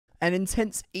an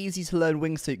intense, easy-to-learn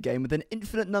wingsuit game with an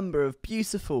infinite number of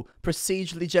beautiful,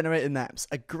 procedurally generated maps.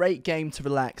 A great game to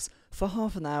relax for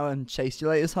half an hour and chase your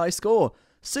latest high score.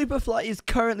 Superflight is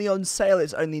currently on sale.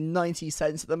 It's only 90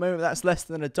 cents at the moment. That's less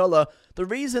than $1. The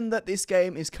reason that this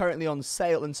game is currently on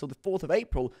sale until the 4th of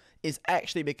April is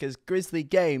actually because Grizzly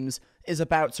Games is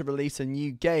about to release a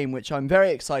new game, which I'm very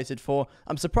excited for.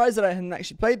 I'm surprised that I hadn't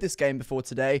actually played this game before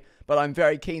today, but I'm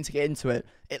very keen to get into it.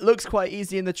 It looks quite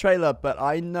easy in the trailer, but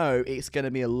I know it's going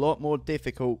to be a lot more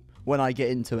difficult when I get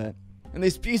into it. In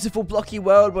this beautiful blocky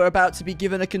world, we're about to be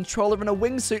given a controller and a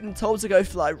wingsuit and told to go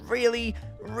fly really,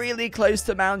 really close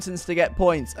to mountains to get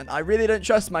points. And I really don't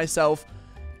trust myself,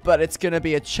 but it's going to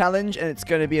be a challenge and it's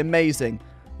going to be amazing.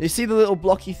 You see the little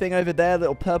blocky thing over there,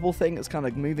 little purple thing that's kind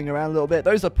of moving around a little bit?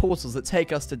 Those are portals that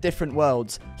take us to different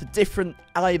worlds, to different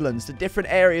islands, to different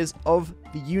areas of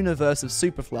the universe of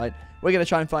Superflight. We're going to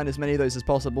try and find as many of those as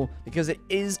possible because it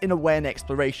is, in a way, an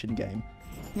exploration game.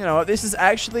 You know what, this is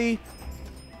actually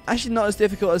not as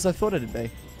difficult as I thought it'd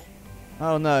be.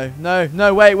 Oh no,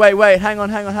 wait, hang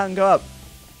on, go up.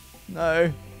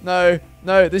 No,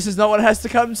 this is not what it has to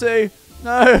come to.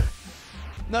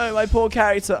 No, my poor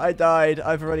character, I died.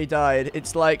 I've already died.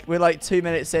 It's like, we're like 2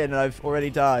 minutes in and I've already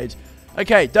died.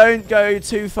 Okay, don't go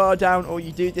too far down or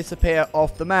you do disappear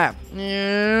off the map. I'm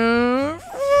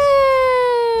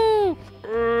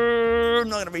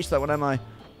not going to reach that one, am I?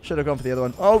 Should have gone for the other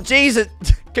one. Oh, Jesus!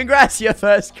 Congrats, your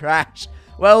first crash.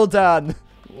 Well done.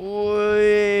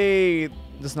 Whee.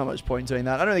 There's not much point doing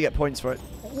that. I don't really get points for it.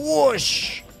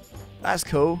 Whoosh! That's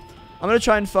cool. I'm going to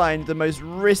try and find the most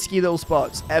risky little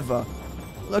spots ever.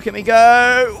 Look at me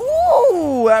go.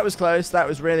 Ooh, that was close. That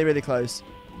was really, really close.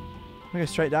 Can I go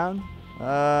straight down?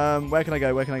 Where can I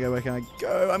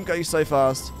go? I'm going so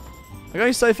fast.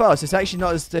 It's actually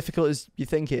not as difficult as you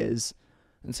think it is.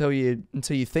 Until you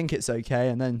think it's okay,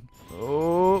 and then...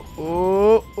 No!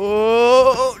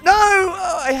 Oh,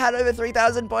 I had over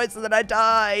 3,000 points and then I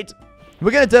died.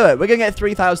 We're going to do it. We're going to get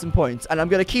 3,000 points. And I'm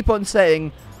going to keep on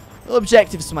saying little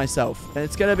objectives to myself. And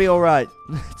it's going to be alright.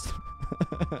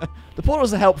 The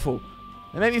portals are helpful.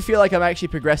 They make me feel like I'm actually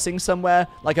progressing somewhere.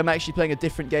 Like I'm actually playing a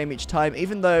different game each time.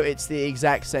 Even though it's the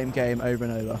exact same game over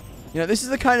and over. You know, this is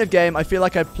the kind of game I feel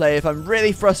like I'd play if I'm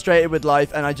really frustrated with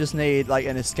life and I just need, like,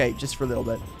 an escape just for a little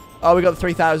bit. Oh, we got the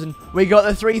 3,000. We got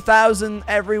the 3,000,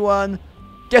 everyone.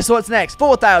 Guess what's next?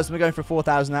 4,000. We're going for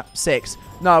 4,000 at 6.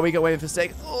 No, we got waiting for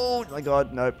 6. Oh, my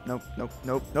God. Nope.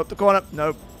 The corner.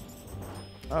 Nope.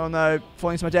 Oh, no.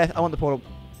 Falling to my death. I want the portal.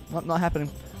 Not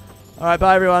happening. All right,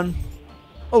 bye, everyone.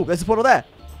 Oh, there's a portal there.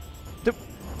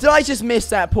 Did I just miss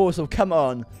that portal? Come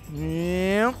on.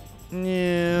 Yeah.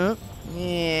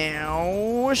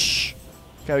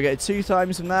 Okay, we get 2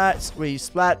 times from that. We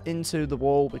splat into the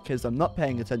wall because I'm not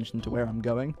paying attention to where I'm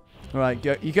going. Alright,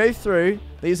 you go through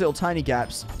these little tiny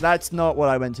gaps. That's not what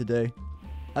I meant to do.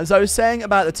 As I was saying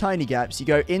about the tiny gaps, you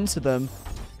go into them.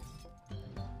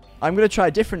 I'm going to try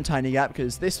a different tiny gap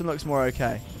because this one looks more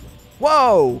okay.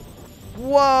 Whoa!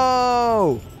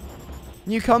 Whoa!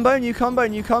 New combo.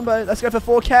 Let's go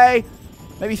for 4K.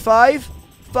 Maybe 5?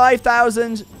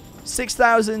 5,000.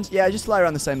 6,000. Yeah, just fly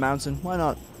around the same mountain. Why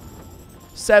not?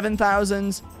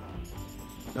 7,000.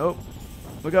 Nope.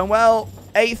 We're going well.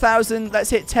 8,000. Let's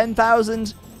hit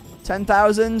 10,000.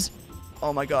 10,000.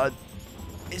 Oh my God.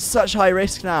 It's such high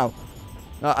risk now.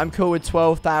 No, I'm cool with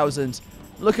 12,000.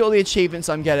 Look at all the achievements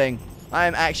I'm getting. I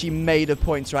am actually made of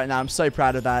points right now. I'm so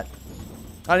proud of that.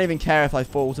 I don't even care if I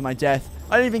fall to my death.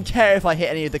 I don't even care if I hit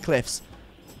any of the cliffs.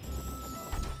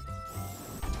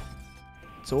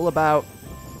 It's all about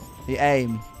the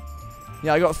aim.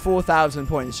 Yeah, I got 4,000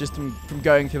 points just from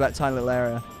going through that tiny little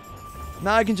area.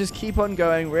 Now I can just keep on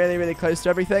going really, really close to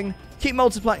everything. Keep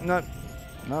multiplying. No,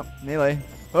 nearly.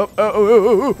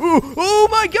 Oh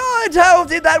my God! How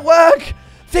did that work?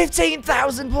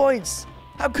 15,000 points.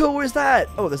 How cool was that?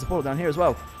 Oh, there's a portal down here as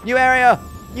well. New area.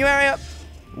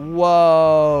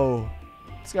 Whoa.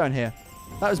 Let's go in here.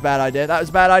 That was a bad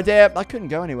idea. I couldn't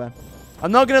go anywhere.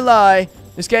 I'm not gonna lie.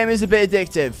 This game is a bit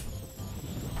addictive.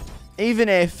 Even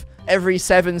if every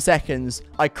 7 seconds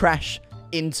I crash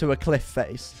into a cliff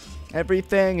face.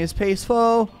 Everything is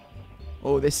peaceful.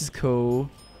 Oh, this is cool.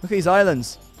 Look at these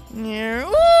islands.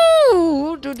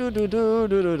 Oh,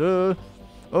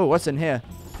 what's in here?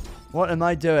 What am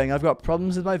I doing? I've got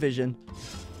problems with my vision.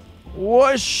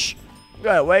 Whoosh!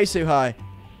 Got way too high.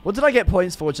 What did I get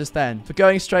points for just then? For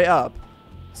going straight up.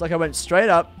 It's like I went straight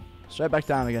up, straight back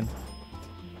down again.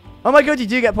 Oh my God, you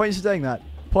do get points for doing that.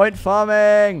 Point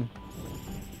farming.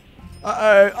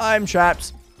 Uh-oh, I'm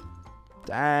trapped.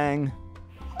 Dang.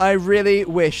 I really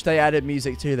wish they added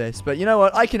music to this, but you know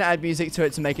what? I can add music to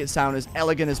it to make it sound as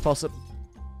elegant as possible.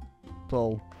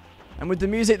 April. And with the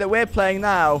music that we're playing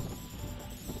now,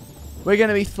 we're going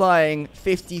to be flying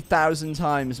 50,000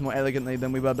 times more elegantly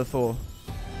than we were before.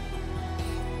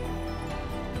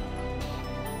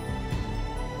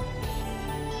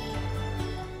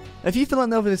 If you fell in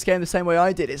love with this game the same way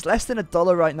I did, it's less than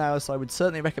 $1 right now, so I would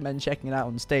certainly recommend checking it out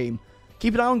on Steam.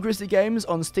 Keep an eye on Grizzly Games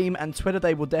on Steam and Twitter.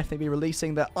 They will definitely be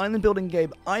releasing their island building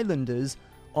game Islanders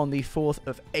on the 4th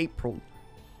of April.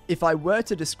 If I were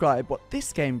to describe what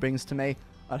this game brings to me,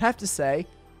 I'd have to say,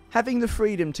 having the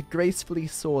freedom to gracefully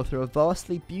soar through a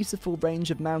vastly beautiful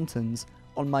range of mountains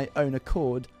on my own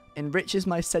accord enriches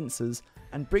my senses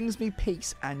and brings me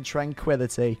peace and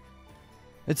tranquility.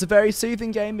 It's a very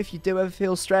soothing game. If you do ever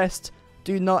feel stressed,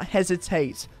 do not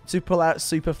hesitate to pull out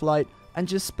Superflight and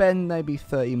just spend maybe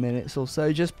 30 minutes or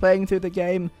so just playing through the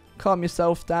game, calm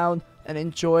yourself down and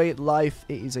enjoy life.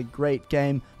 It is a great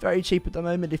game, very cheap at the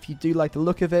moment. If you do like the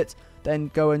look of it,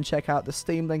 then go and check out the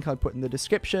Steam link I put in the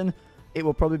description. It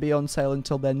will probably be on sale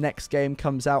until their next game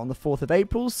comes out on the 4th of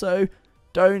April, so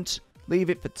don't leave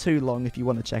it for too long if you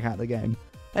want to check out the game.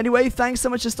 Anyway, thanks so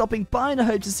much for stopping by, and I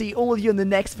hope to see all of you in the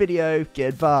next video.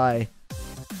 Goodbye.